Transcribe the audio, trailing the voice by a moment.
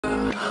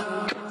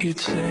You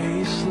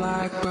taste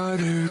like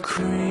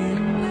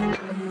buttercream.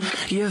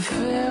 You're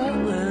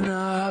filling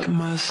up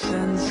my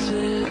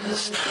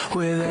senses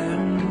with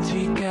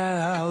empty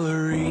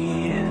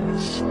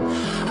calories.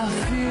 I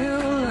feel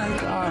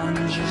like I'm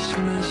just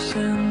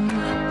missing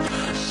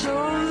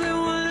something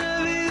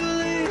whenever you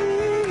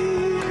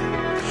leave.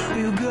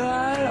 You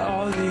got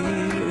all the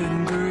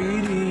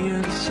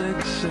ingredients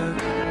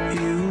except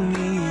you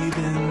need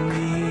and me.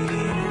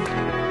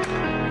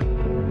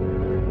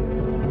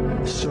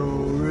 So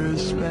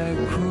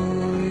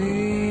respectfully,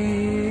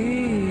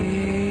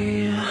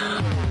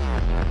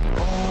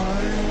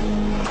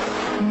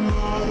 I'm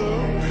not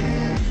a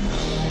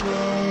piece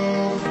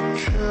of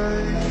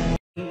cake.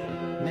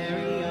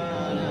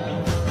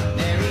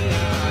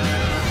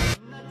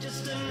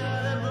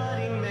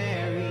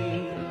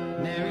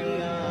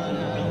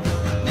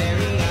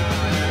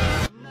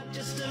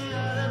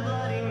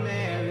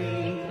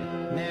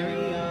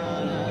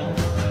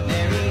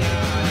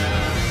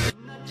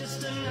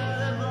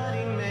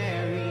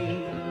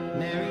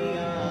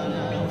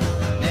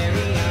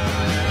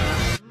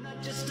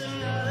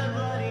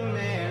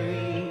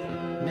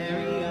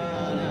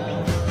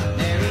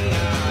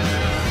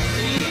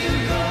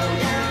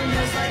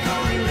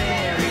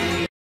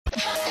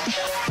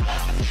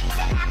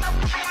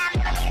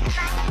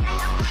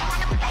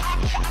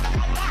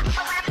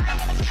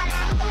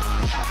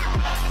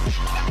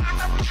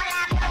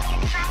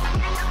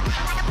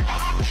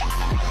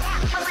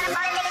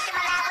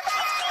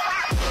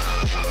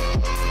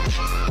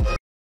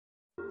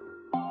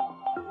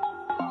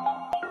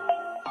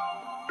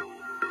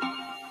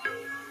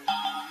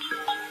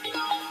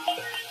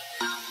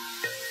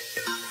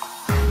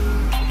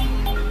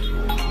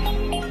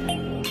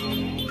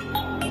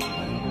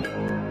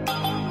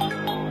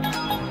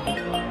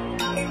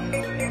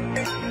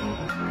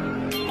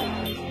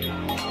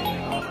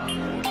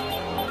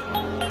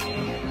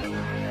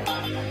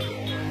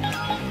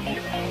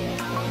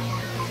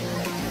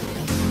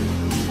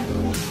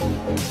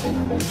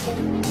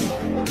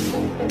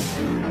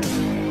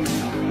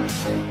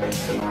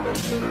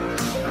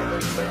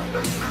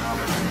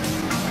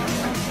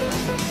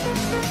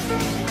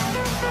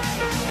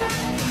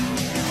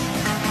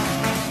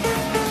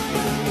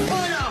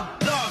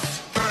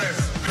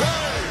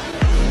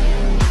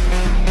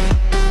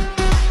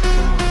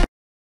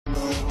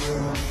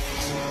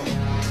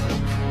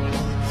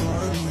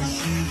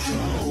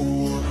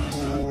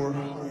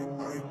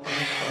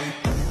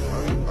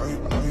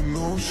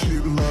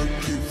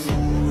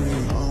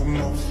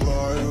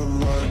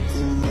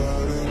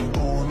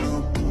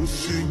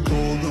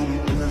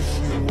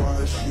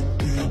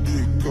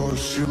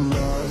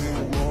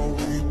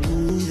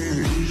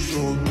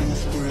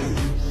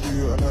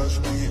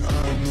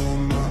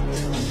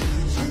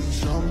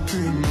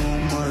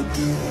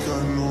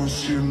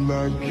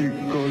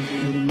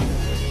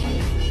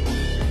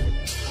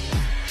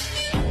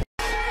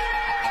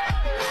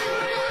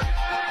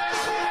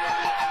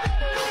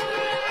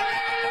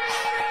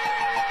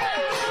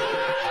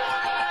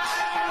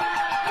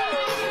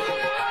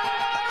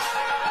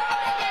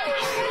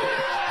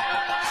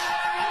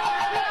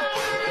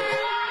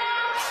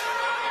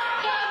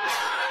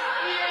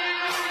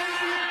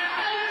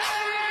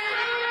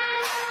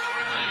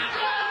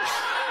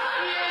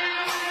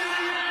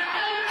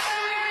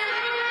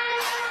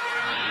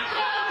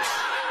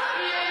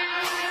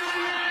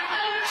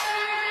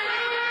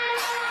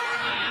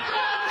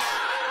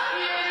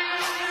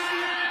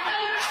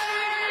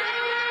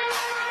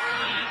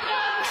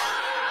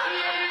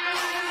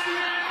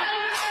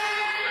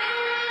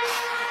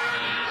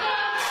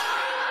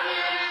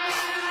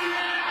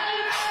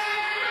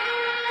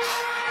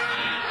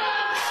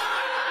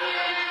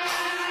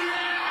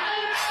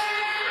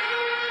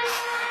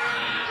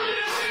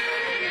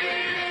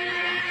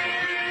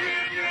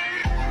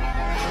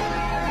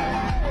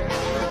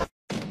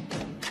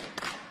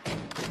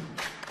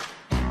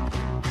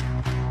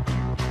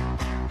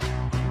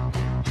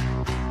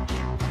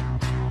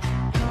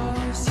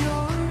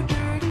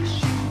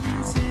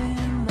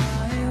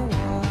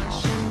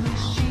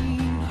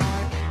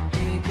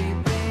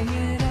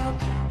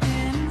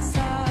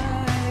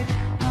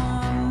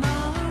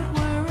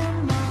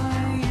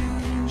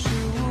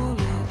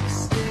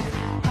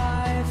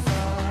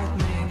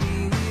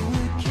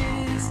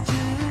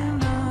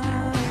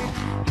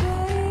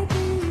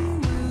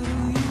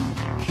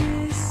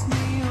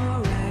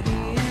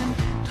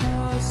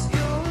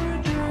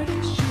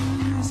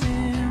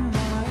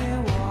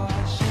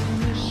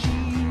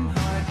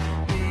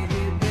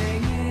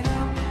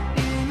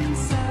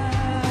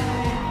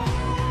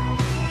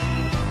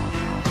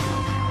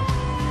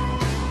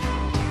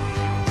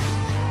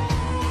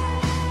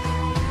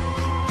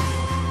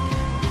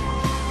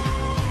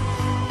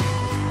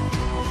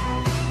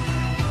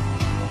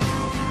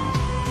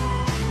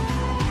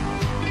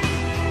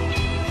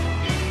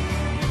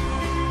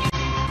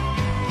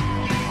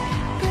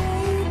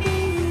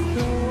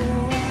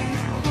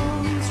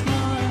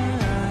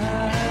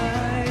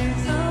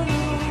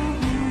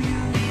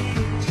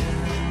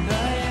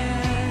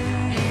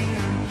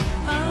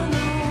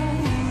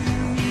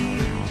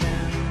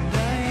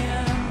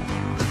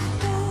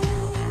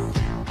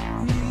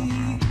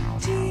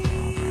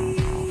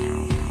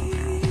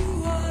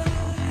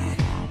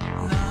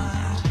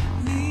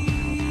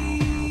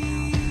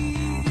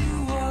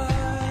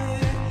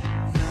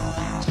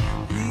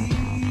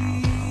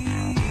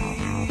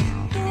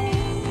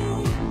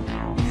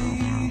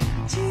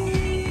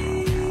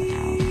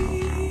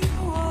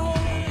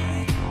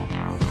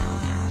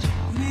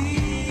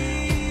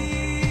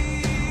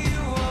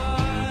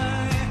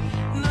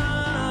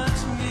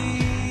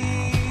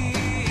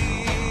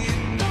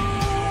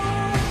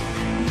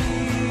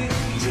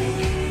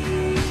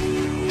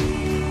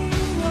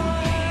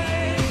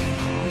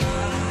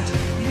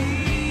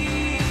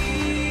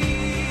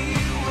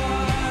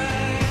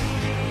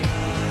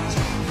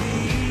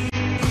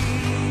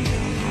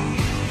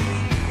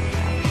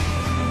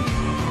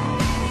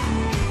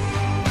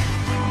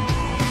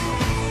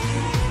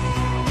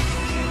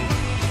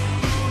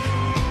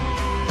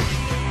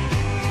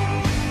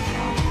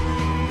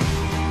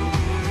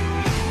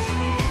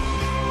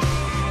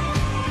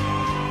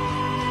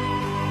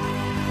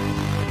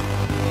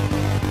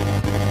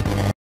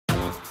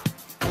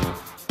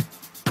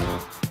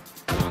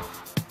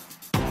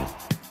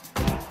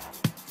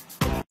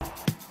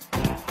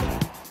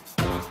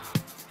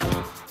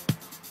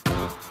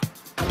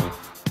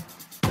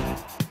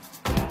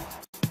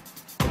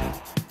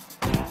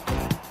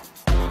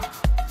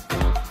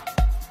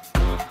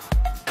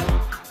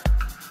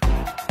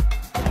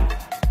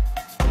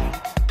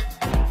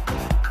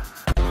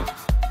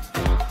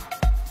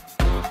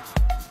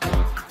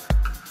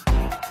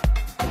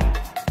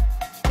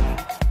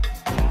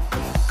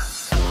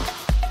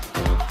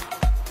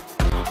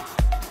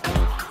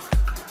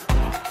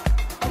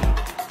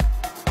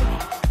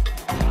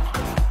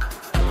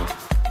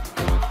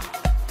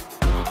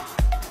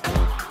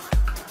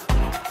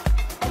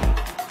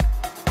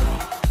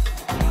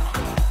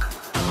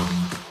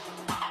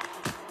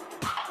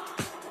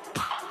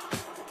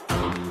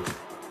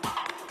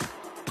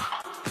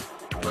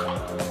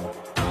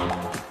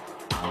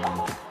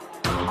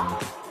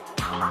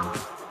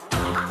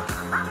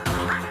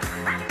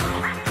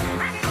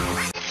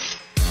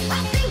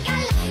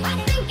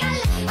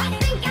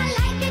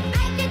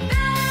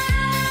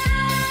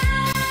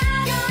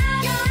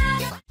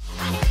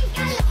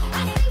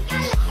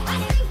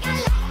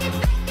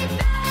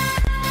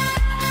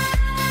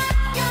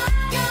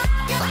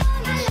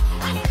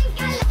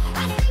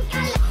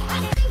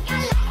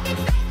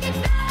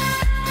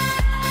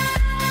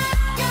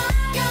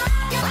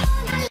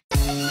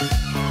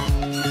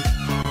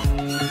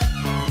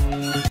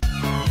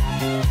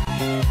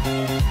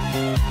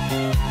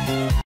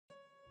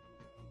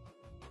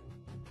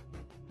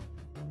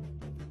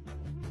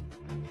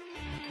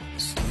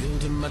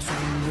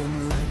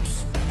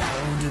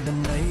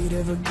 could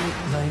ever get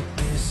like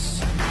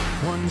this.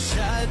 One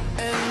shot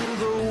and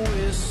the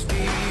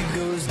whiskey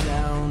goes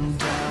down,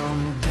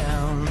 down,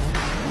 down.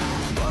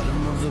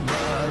 Bottom of the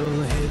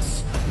bottle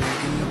hits,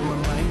 making up my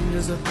mind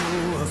as I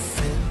throw a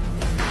fit.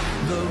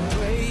 The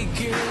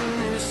breaking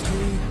is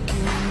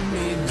taking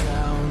me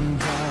down,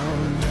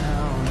 down,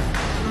 down.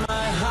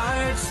 My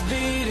heart's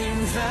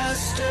beating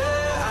faster,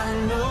 I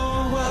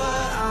know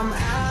what I'm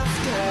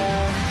after.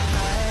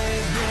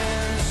 I've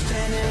been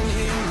standing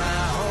here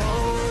my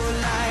whole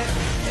life,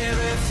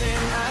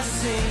 everything I've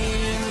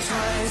seen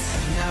twice.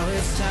 Now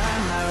it's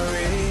time I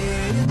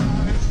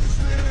realize.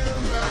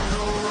 Feeling back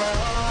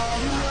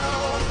around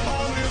now,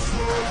 on this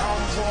road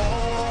I'm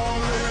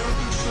falling.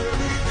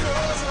 Simply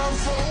because I'm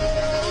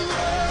falling,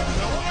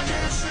 now I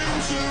can't seem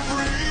to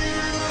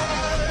breathe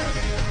right.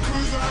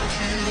 'Cause I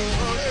keep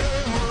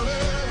running, running,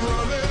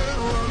 running,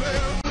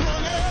 running,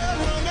 running,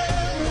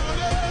 running,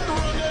 running,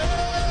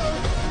 running,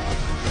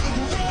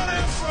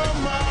 running from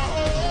my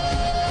own.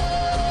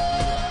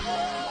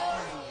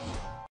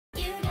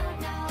 You don't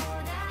know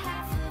the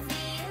half of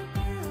the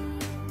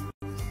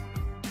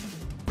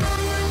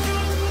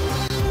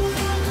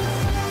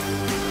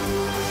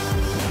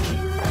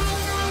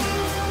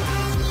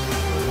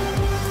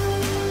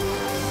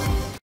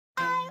I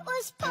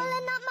was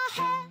pulling out my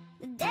hair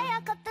the day I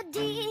got the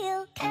deal.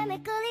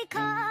 Chemically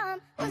calm,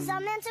 was I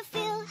meant to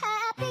feel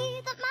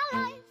happy that my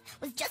life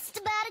was just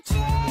about to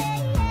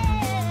change?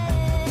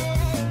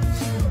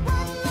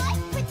 What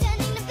life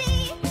pretending to be?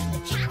 The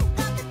cow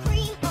got the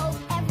cream. Oh,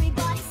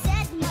 everybody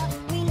said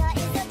Marina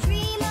is a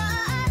dreamer.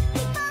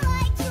 People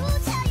like to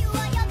tell you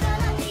what you're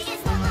gonna be.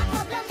 It's not my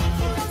problem if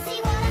you don't see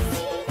what I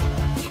see.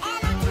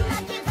 And I do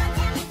not give a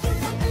damn if you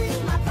don't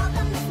believe. My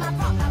problem is my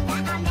problem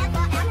that I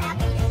never am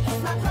happy.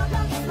 It's my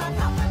problem on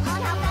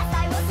how fast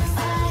I will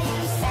succeed. Are you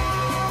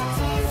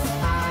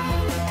satisfied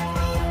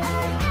with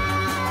an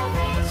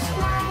average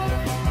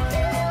life?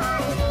 Do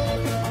I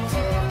need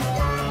to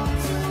lie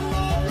to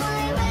make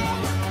my way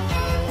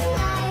in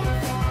life?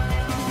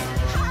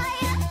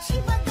 Higher,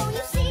 cheaper, don't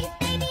you see?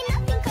 Baby,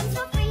 nothing comes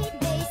for free.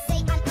 They say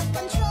I'm a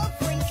control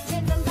freak,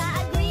 driven by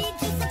greed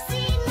to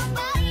succeed.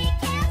 Nobody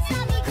can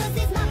stop me, 'cause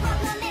it's my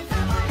problem if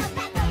I wanna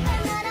back up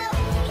and run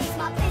away. It's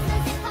my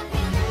business if I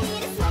feel the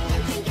need to smoke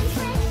and drink and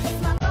drink.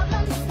 It's my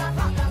problem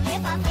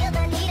if I feel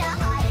the need to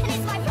hide. And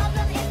it's my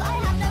problem if I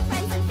have no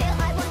friends and feel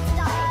I want to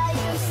die. Are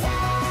you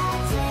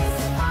satisfied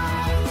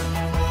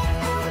with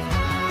an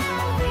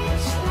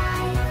average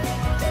life?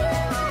 Do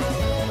I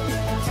need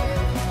to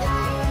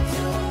lie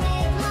to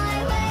make my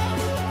way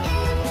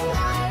in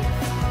life?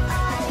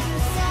 Are you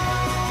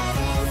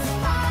satisfied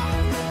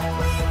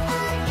with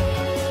an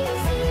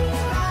easy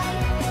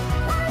ride?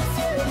 Once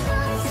you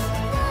cross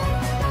the line,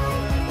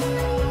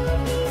 you'll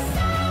be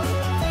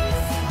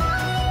satisfied.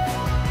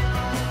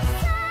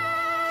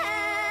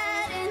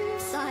 Sad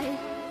inside.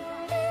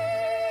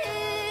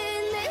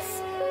 In this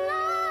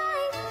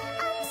life,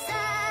 I'm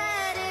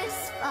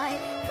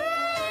satisfied.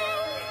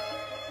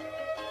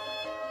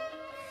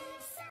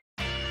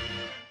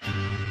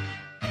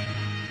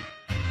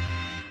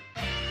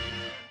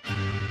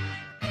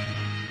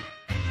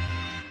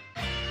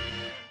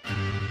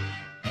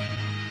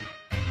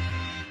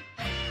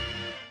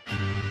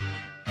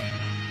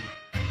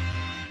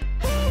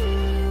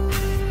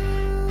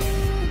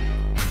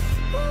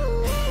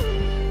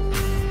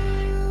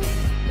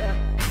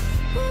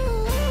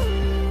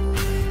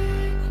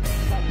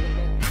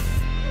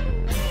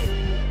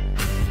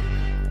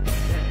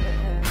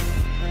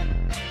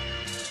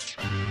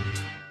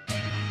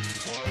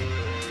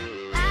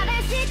 I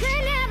bet she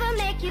could never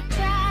make you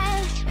cry,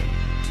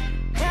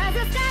 'cause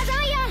the scars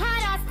on your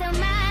heart are still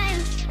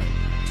mine.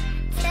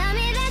 Tell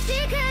me that she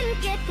couldn't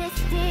get this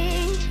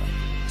deep.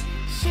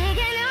 She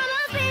can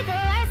almost be the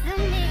rest of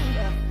me.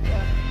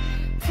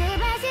 Too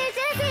bad she's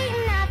just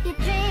eating up your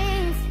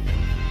dreams.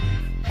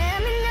 Let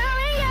me know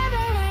when you're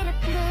ready to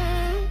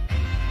bloom.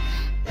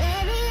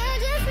 Maybe you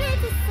just need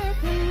to sit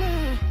with me.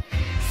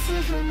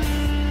 Sit with me.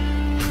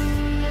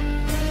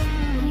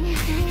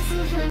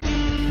 Sit with me.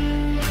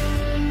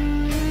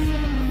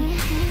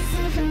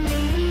 Sit with me.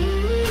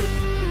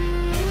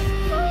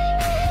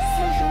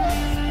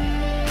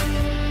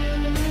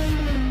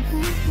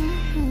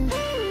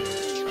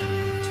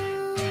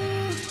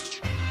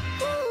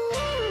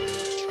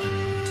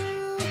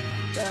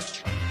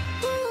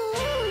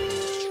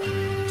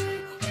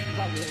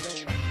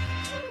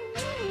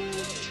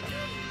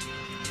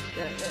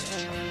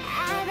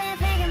 I've been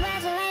thinking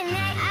about you late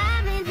night.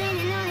 I've been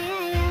thinking only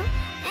of you.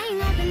 Ain't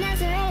nothing else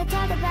to really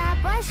talk about.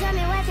 Boy, show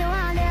me what you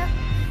wanna do.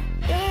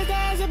 These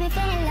days you be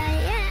feeling like,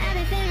 yeah, I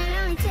be feeling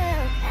lonely too.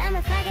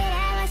 I'ma fuck it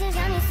out, watch it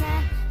show me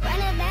some. Run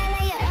it back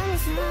like you owe me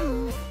some.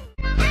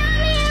 I don't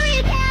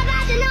really care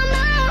about you no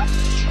more.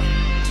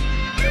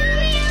 I don't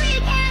really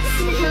care about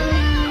you no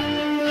more.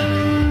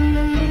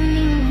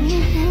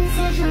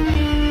 Sit for me.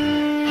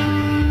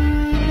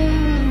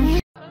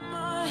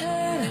 My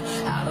head,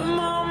 out of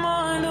my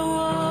mind, oh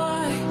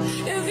why?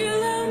 If you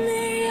let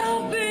me,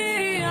 I'll be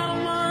out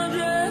my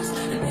dress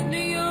and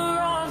into your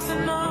arms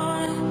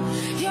tonight.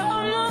 Yeah,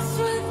 I'm lost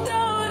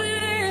without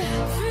it.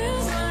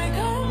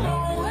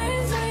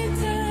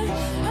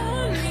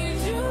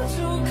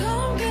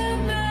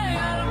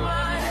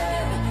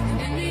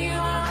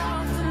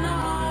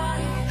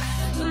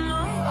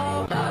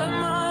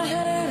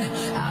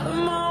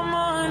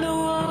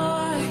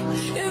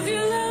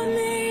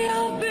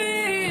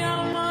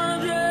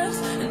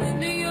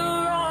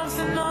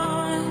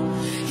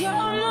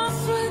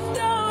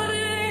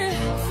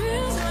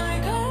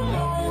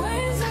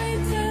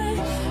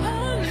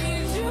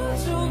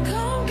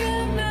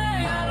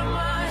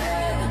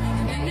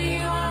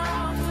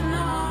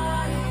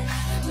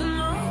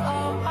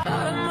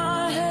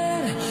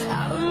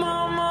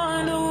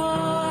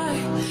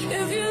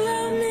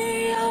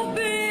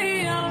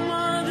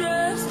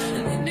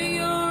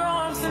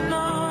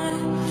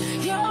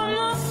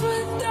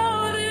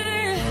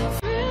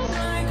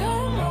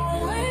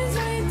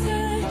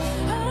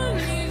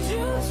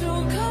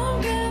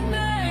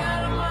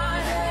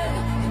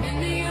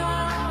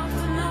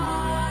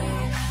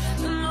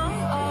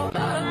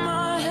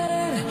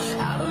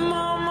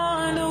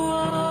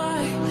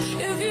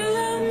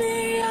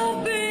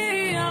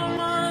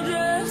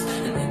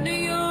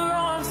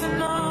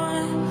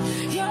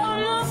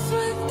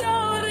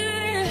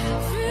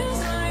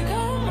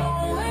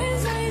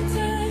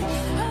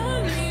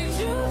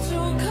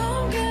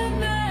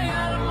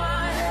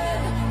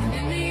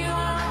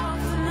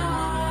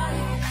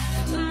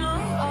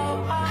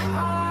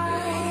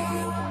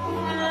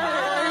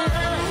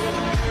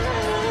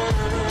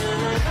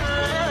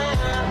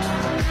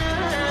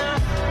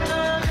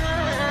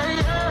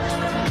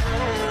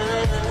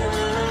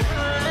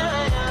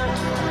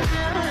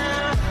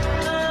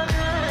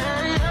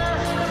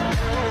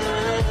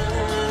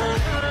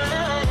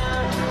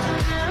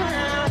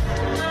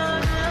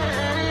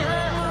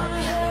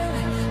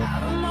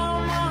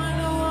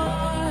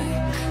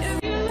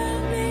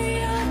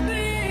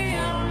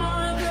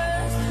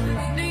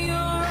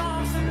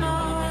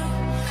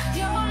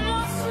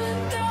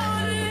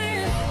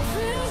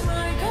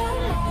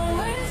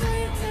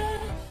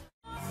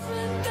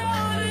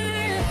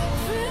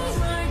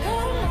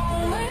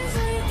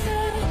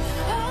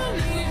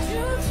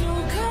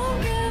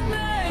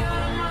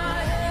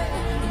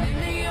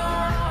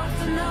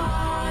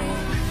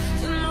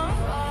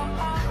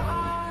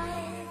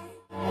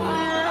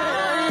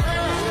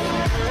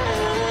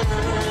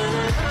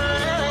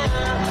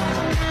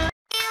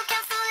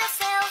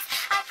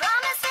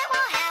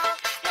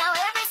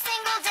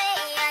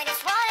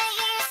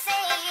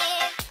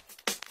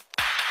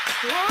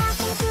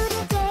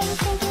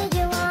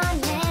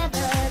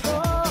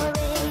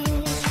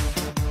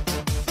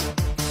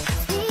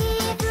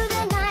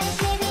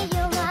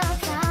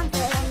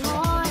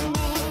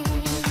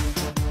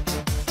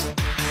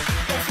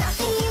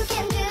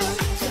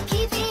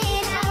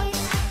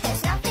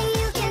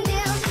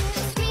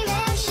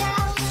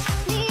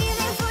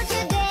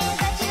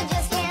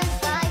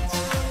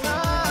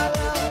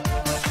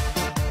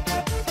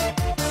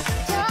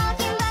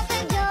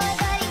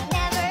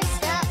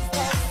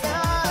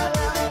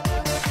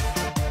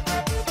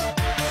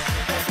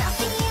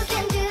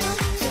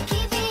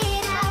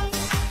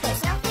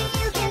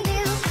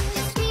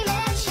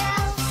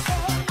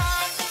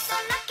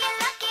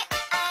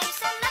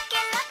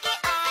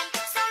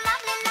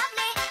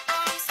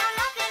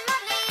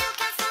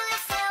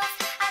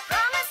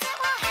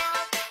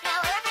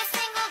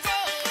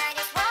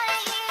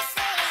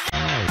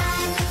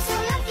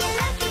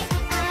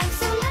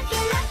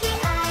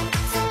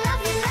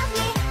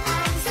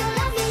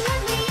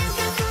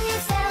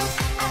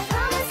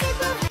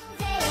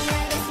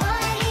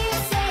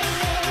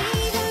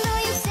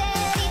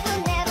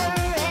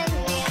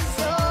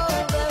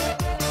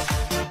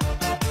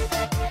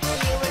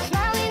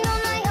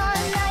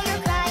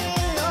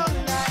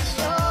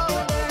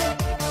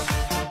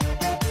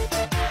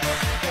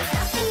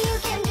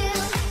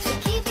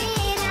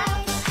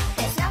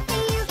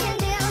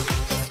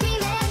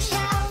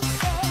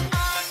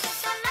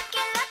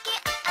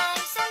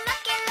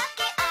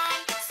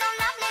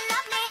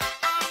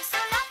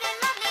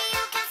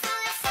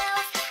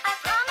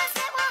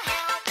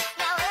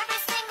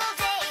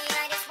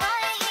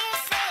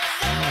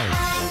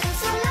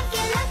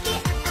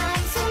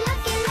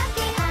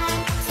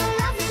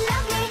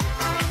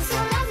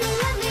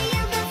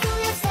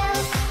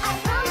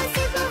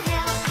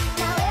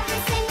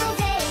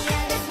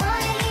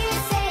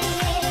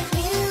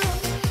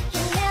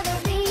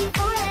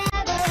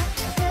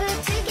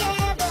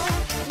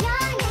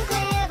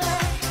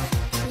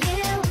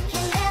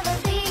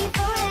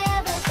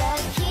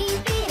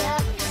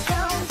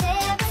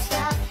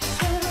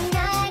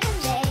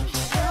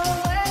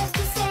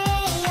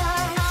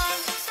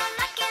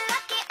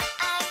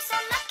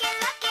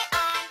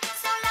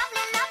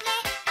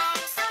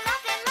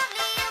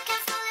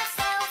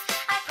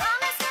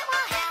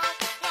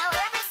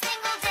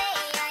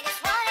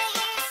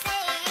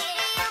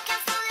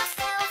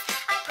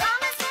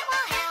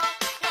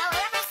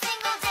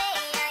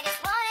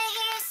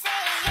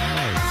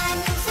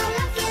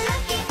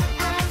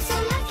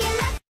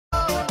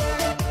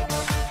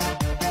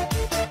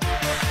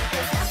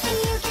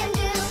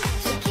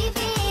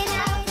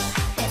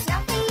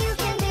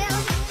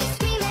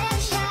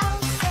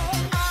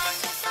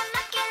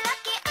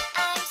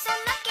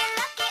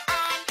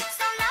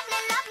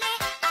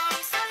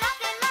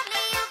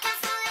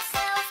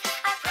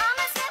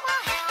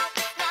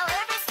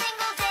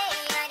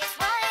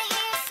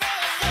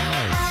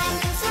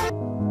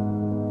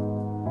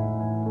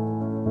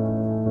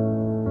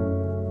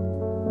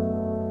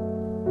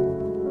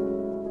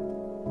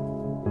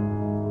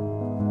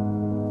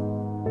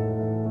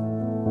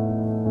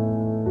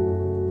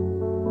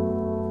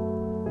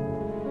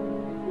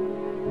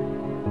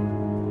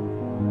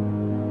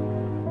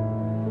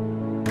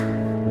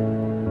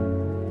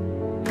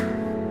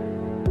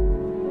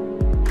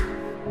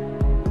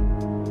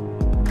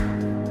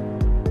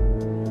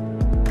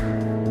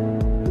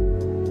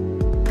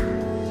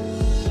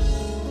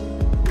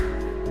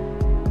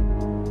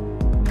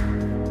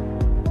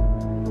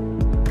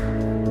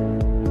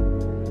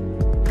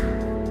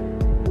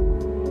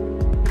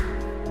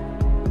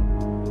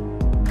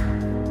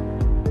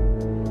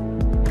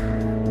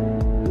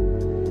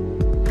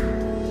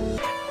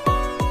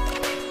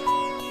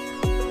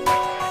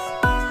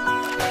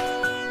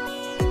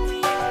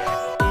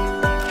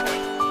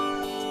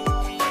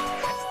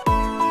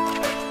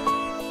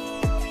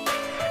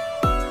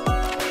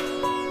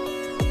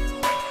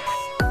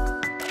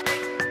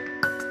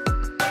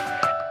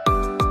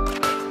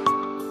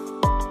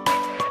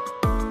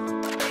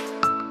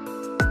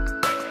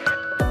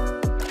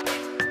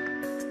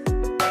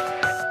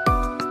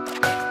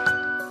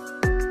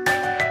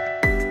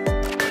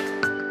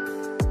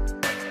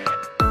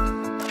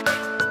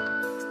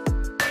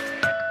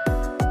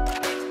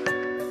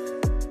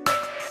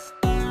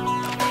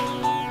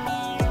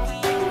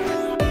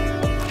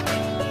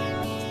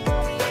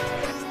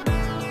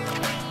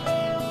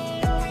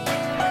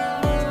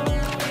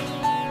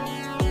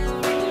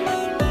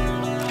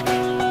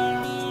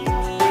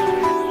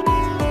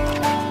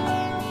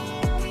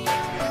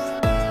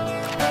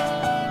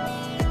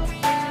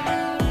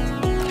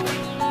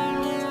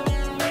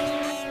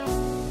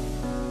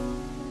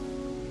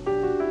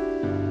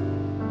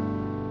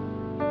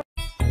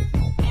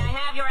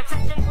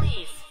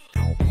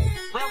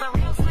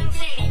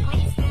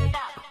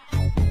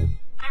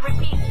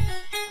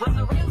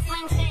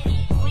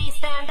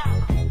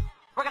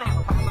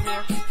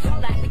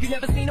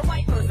 never seen a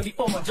white person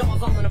before.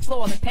 Jaws all on the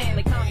floor, the pan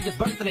like Tommy just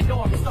burst in the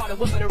door and started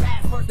whooping her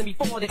ass worse than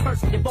before. They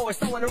first were divorced,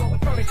 sewing her over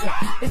furniture.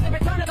 It's the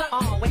return of the...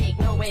 Oh, wait,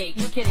 no, wait,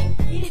 you kidding.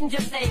 He didn't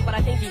just say what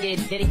I think he did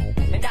he?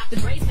 And Dr.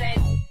 Dre said,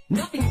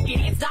 nothing,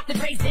 idiots, Dr.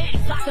 Dre's dead.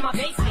 He's locked in my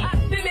basement.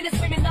 Feminists,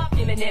 women love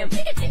Eminem.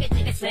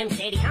 Chicka, Slim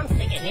Shady, I'm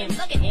sick of him.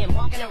 Look at him,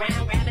 walking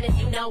around, grabbing his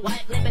you-know-what,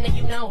 flipping the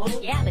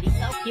you-know-who. Yeah, but he's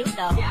so cute,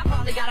 though. Yeah, I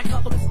probably got a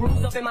couple of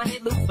screws up in my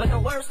head loose, but no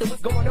worse than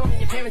what's going on in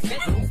your parents'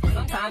 bedrooms.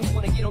 Sometimes you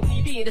wanna get on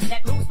TV and just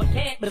let loose, but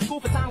can't. But it's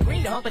cool for Tom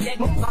Green to hump a dead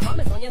moose. My bum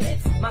is on your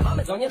lips, my bum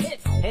is on your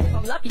lips. And if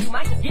I'm lucky, you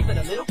might just give it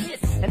a little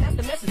kiss. And that's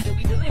the message that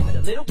we deliver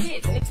to little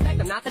kids, and expect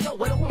them not to know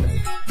what a woman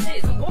is.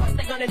 Of course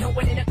they're gonna know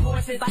what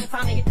intercourse is. By the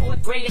time they hit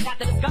 4th grade, they got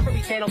the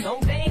Discovery Channel,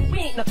 don't they? We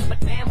ain't nothing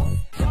but mammals.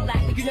 Y'all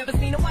act like you never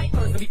seen a white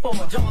person before.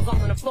 Jaws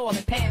all on the floor,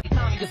 and Pam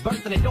Tommy just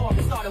burst in the door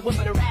and started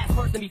whooping her ass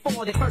worse than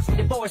before. They first were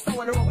divorced,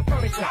 sewing her over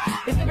furniture.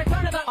 It's the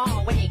return of the...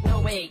 Oh, wait,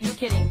 no, wait, you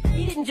kidding.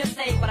 He didn't just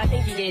say what I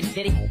think he did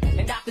he?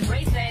 And Dr.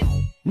 Dre said,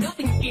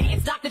 nothing,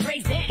 idiots, Dr.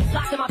 Dre's dead. He's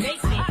locked in my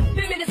basement.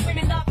 Feminists,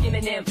 women love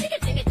Eminem. Chicka,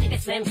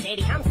 Slim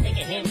Shady, I'm sick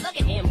of him. Look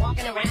at him,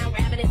 walking around,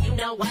 grabbing his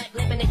you-know-what,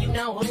 flipping the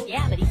you-know-who.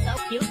 Yeah, but he's so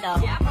cute, though.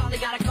 Yeah, I probably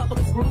got a couple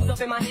of screws up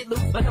in my head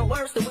loose, but no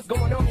worse than what's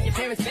going on in your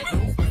parents'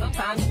 bedrooms.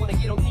 Sometimes you wanna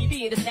get on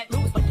TV and just let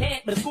loose, but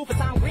can't. But it's cool for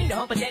Tom Green to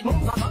hump a dead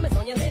moose. My bum is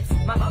on your lips,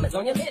 my bum is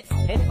on your lips.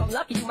 And if I'm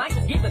lucky, you might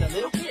just give it a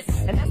little kiss.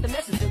 And that's the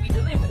message that we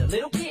deliver to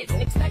little kids,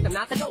 and expect them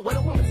not to know what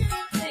a woman is.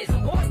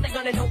 Of course they're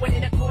gonna know what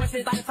intercourse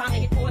is. By the time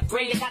they hit 4th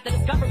grade, they got the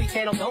Discovery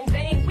Channel, don't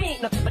they? We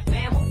ain't nothing but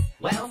mammals.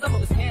 Well, some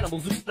of us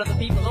cannibals who split other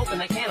people open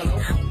like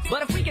antelopes.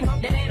 But if we can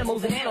hump dead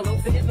animals and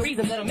antelopes, then there's no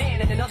reason that a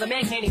man and another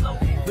man can't elope.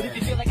 But if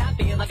you feel like I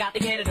feel, I got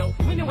the antidote.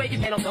 When you wave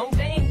your panel, don't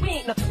they? We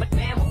ain't nothing but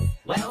mammals.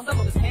 Well, some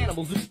of us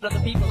cannibals who split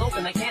other people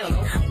open like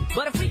antelopes.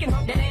 But if we can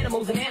hump dead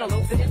animals and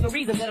antelopes, then there's no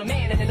reason that a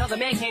man and another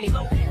man can't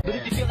elope. But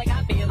if you feel like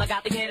I feel, I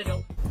got the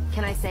antidote.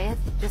 Can I say it?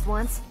 Just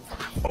once?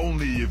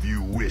 Only if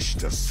you wish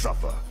to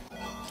suffer.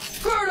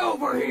 Get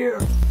over here!